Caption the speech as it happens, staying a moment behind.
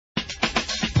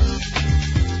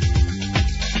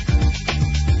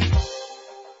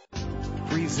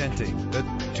Presenting the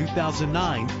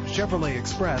 2009 Chevrolet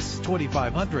Express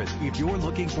 2500. If you're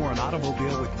looking for an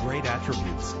automobile with great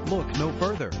attributes, look no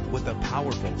further. With a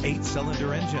powerful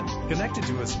 8-cylinder engine connected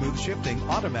to a smooth shifting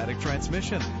automatic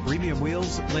transmission, premium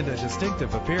wheels lend a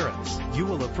distinctive appearance. You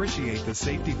will appreciate the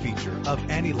safety feature of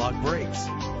anti-lock brakes.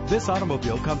 This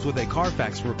automobile comes with a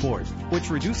Carfax report, which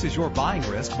reduces your buying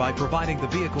risk by providing the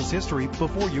vehicle's history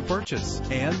before you purchase.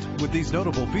 And with these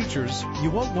notable features, you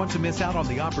won't want to miss out on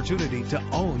the opportunity to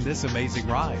own this amazing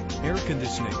ride. Air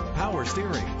conditioning, power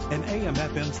steering, and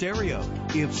AM/FM stereo.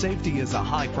 If safety is a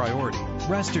high priority,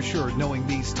 rest assured knowing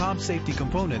these top safety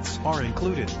components are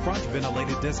included: front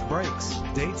ventilated disc brakes,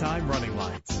 daytime running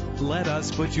lights. Let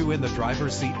us put you in the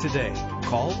driver's seat today.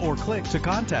 Call or click to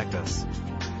contact us.